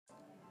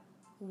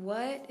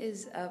What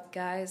is up,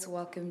 guys?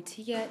 Welcome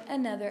to yet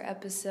another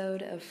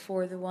episode of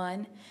For the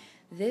One.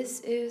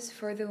 This is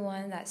for the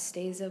one that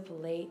stays up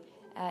late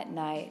at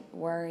night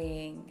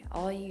worrying.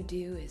 All you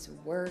do is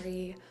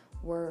worry,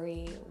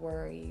 worry,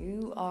 worry.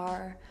 You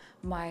are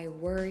my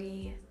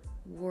worry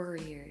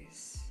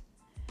warriors.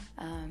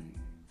 And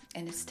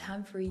it's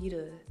time for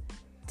you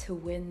to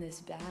win this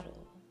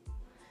battle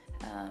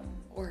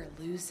or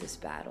lose this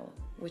battle,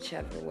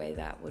 whichever way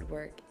that would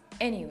work.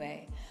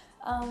 Anyway,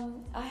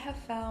 I have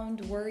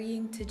found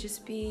worrying to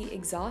just be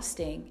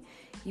exhausting.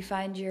 You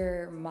find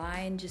your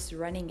mind just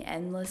running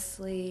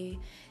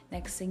endlessly.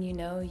 Next thing you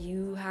know,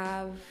 you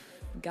have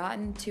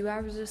gotten 2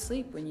 hours of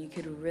sleep when you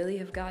could really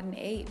have gotten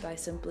 8 by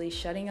simply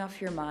shutting off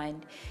your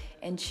mind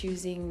and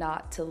choosing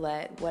not to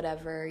let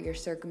whatever your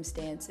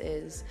circumstance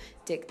is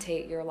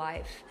dictate your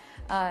life.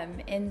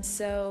 And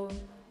so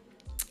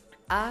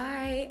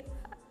I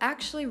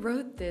actually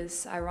wrote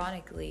this,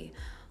 ironically,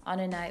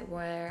 on a night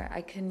where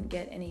I couldn't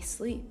get any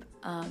sleep.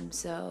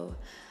 So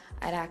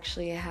I'd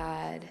actually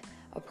had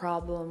a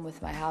problem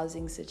with my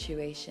housing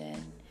situation.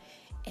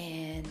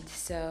 And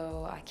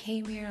so I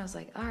came here and I was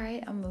like, all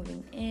right, I'm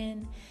moving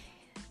in.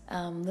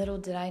 Little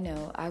did I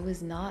know, I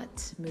was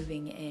not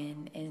moving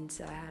in. And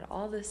so I had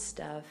all this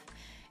stuff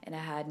and I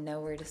had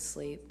nowhere to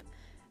sleep,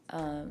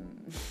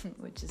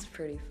 which is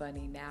pretty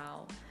funny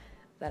now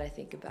that I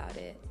think about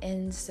it.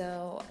 And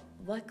so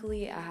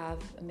luckily I have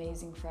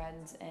amazing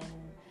friends, and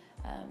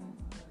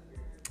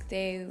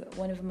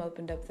one of them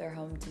opened up their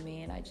home to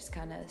me, and I just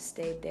kind of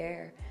stayed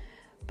there.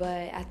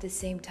 But at the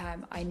same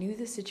time, I knew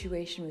the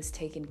situation was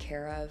taken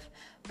care of,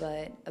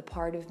 but a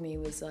part of me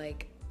was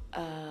like,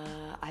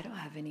 I don't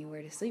have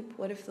anywhere to sleep.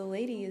 What if the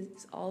lady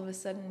is all of a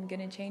sudden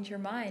going to change her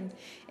mind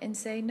and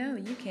say, no,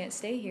 you can't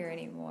stay here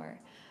anymore?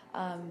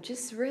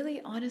 Just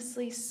really,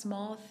 honestly,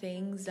 small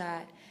things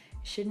that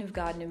shouldn't have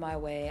gotten in my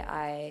way.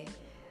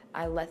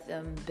 I let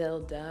them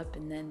build up,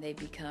 and then they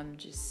become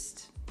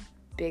just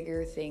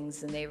bigger things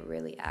than they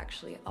really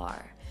actually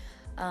are.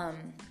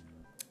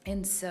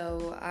 And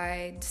so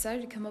I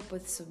decided to come up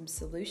with some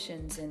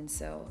solutions. And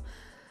so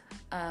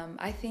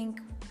I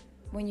think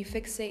when you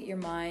fixate your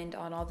mind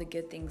on all the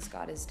good things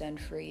God has done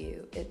for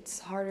you, it's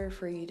harder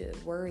for you to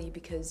worry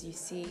because you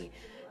see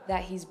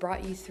that He's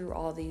brought you through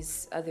all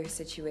these other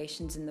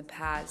situations in the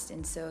past.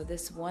 And so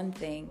this one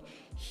thing,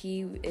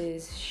 He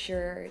is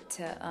sure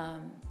to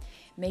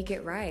make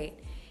it right.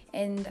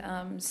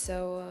 And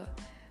so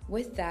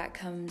with that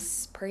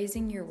comes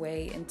praising your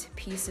way into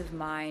peace of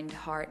mind,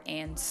 heart,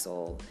 and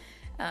soul.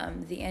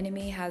 The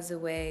enemy has a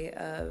way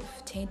of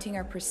tainting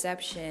our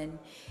perception,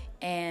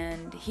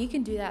 and he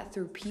can do that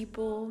through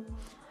people.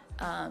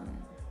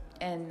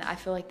 And I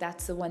feel like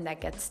that's the one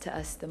that gets to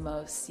us the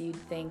most. You'd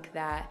think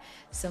that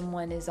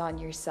someone is on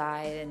your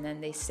side, and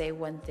then they say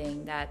one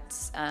thing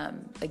that's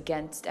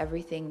against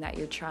everything that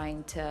you're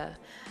trying to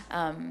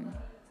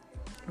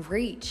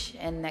reach.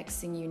 And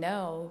next thing you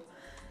know,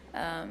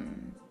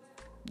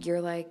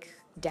 you're like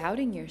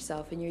doubting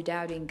yourself and you're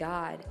doubting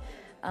God.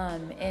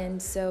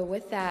 And so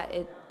with that,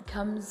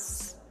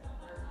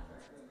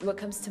 what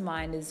comes to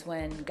mind is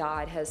when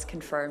God has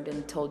confirmed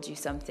and told you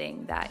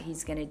something that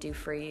He's going to do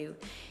for you.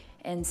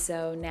 And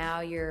so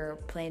now you're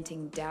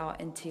planting doubt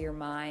into your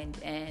mind,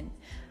 and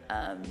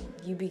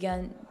you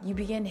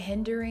begin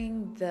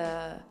hindering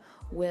the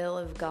will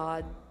of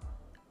God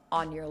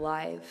on your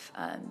life,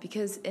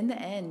 because in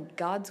the end,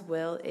 God's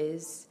will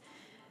is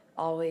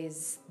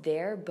always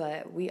there,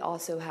 but we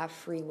also have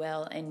free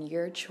will, and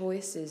your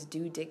choices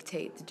do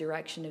dictate the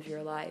direction of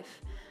your life.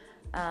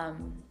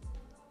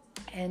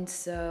 And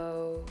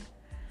so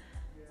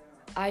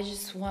I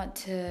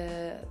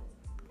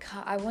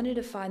wanted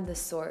to find the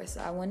source.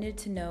 I wanted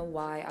to know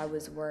why I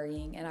was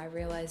worrying, and I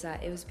realized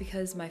that it was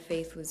because my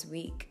faith was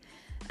weak.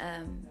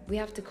 We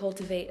have to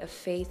cultivate a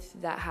faith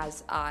that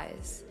has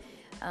eyes.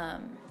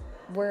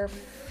 We're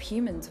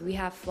humans, we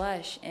have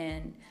flesh,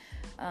 and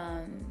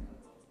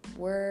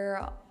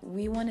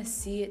we want to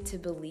see it to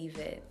believe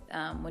it.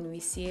 When we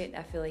see it,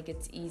 I feel like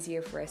it's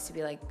easier for us to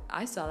be like,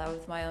 I saw that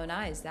with my own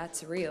eyes,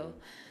 that's real.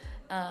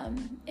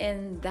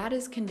 And that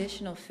is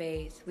conditional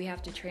faith. We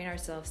have to train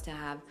ourselves to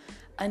have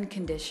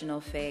unconditional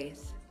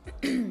faith.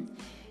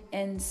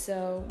 And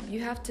so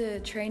you have to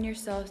train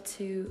yourself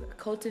to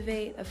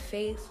cultivate a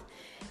faith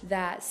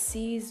that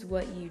sees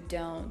what you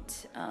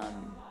don't.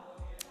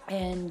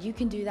 And you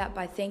can do that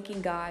by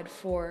thanking God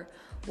for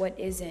what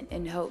isn't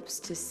in hopes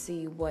to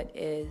see what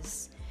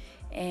is.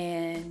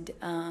 And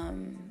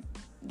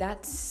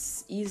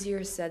that's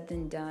easier said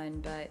than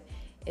done, but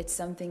it's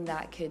something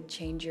that could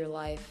change your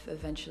life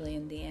eventually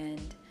in the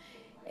end.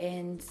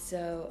 And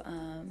so,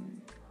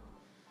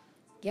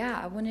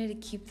 I wanted to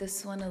keep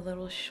this one a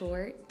little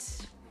short.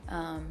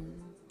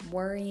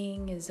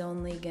 Worrying is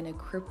only going to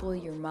cripple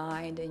your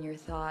mind and your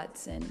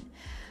thoughts. And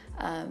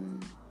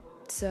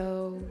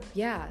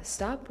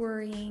stop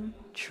worrying,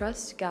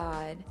 trust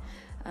God,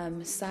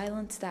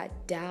 silence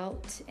that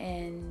doubt,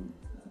 and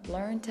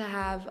learn to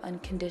have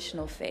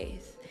unconditional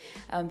faith.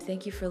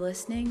 Thank you for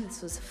listening.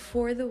 This was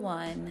For the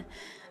One.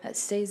 that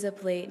stays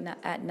up late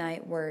at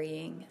night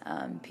worrying.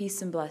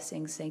 Peace and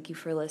blessings. Thank you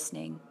for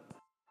listening.